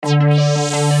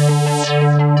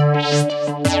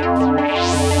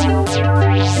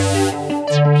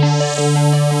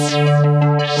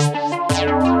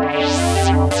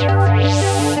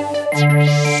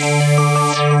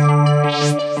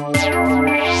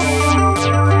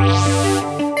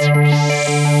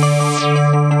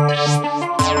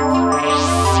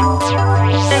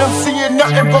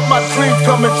nothing but my dreams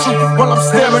coming true while I'm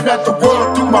staring at the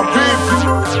world through my rear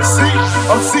view. See,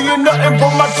 I'm seeing nothing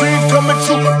but my dreams coming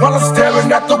true while I'm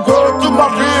staring at the world through my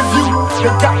rear view.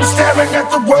 They got me staring at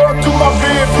the world through my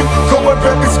rear view. Going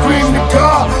back and scream to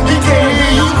God, He can't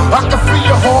hear you. I can feel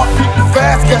your heart beating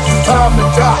fast, guess it's time to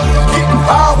die. Getting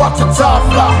high, watching time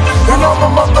fly, and I'm a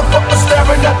motherfucker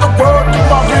staring at the world through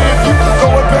my rear view.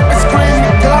 Going back and scream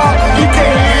to God, He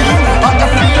can't hear you. I can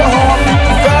feel your heart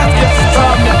beating fast, guess it's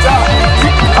time to die.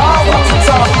 Getting high, watching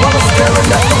time while I'm staring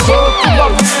at the world through my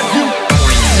rear view.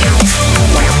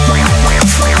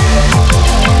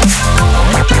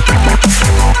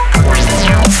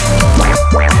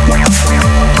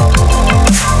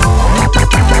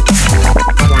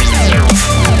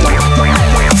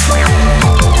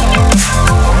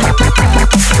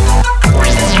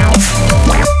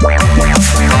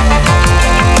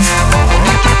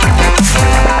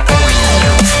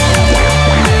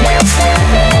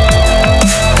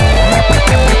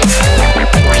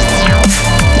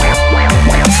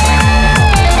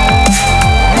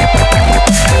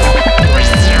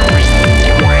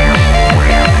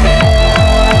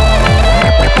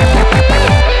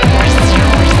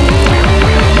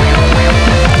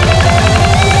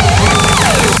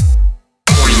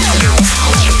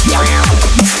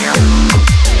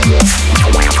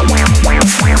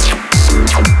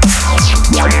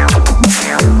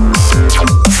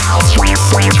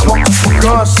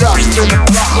 Gunshots in the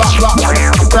block,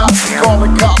 stop,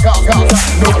 calling cop.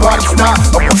 Nobody stop.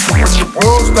 I wish the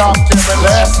world stopped tearing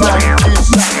last night. Get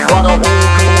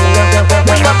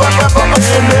shot by the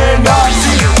whole and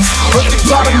Nazi. But they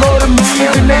try to murder me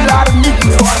and they lie to me.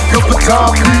 So I took a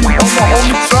time on my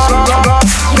homie trying to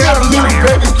got a little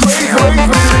baby crazy.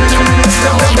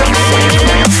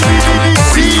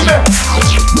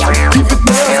 Keep it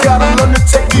down, gotta learn to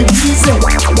take it easy.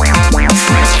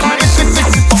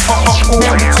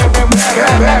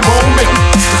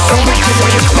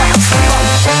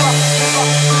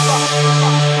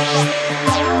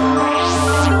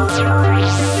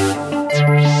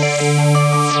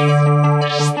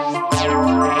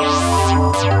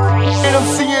 I'm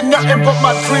seeing nothing but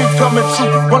my dreams coming true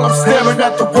while I'm staring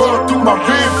at the world through my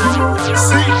rear view.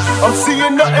 See, I'm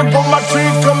seeing nothing but my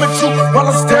dreams coming